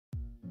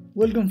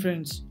Welcome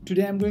friends,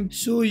 today I'm going to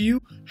show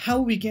you how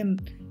we can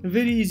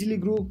very easily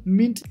grow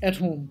mint at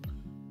home.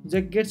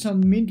 Just get some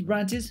mint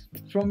branches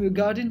from your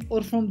garden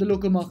or from the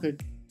local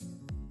market.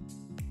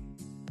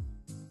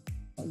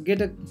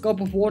 Get a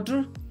cup of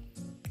water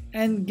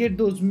and get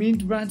those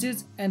mint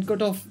branches and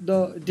cut off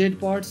the dead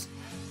parts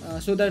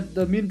so that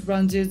the mint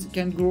branches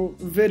can grow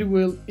very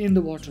well in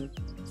the water.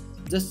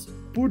 Just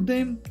put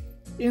them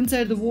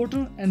inside the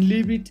water and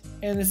leave it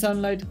in the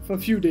sunlight for a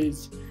few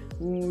days.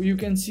 You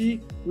can see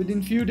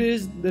within few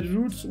days the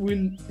roots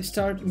will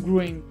start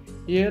growing.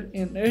 Here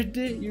in 8th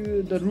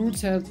day the roots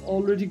have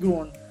already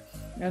grown,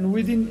 and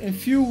within a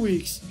few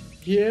weeks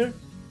here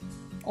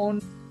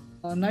on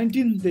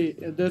 19th day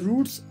the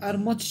roots are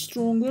much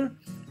stronger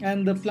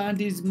and the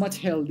plant is much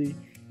healthy.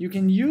 You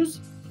can use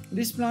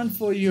this plant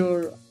for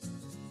your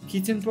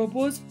kitchen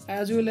purpose,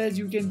 as well as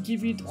you can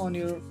keep it on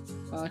your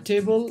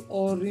table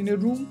or in a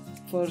room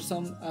for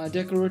some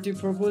decorative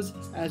purpose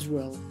as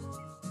well.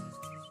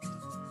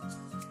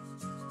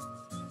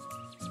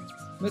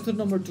 Method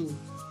number 2.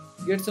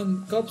 Get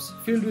some cups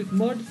filled with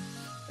mud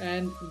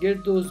and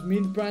get those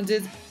mint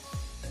branches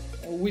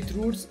with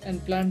roots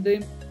and plant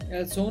them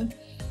as shown.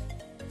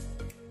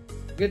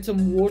 Get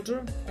some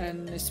water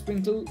and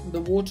sprinkle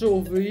the water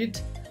over it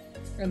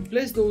and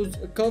place those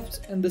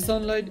cups in the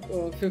sunlight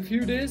for a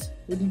few days.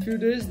 Within few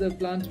days the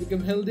plants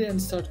become healthy and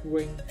start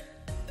growing.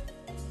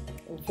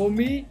 For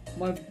me,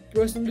 my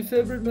personally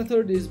favorite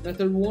method is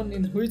method 1,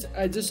 in which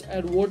I just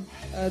add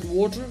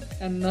water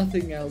and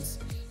nothing else,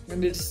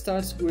 and it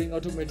starts growing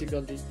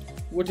automatically.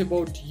 What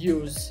about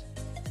yours?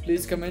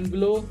 Please comment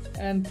below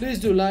and please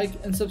do like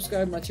and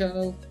subscribe my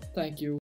channel. Thank you.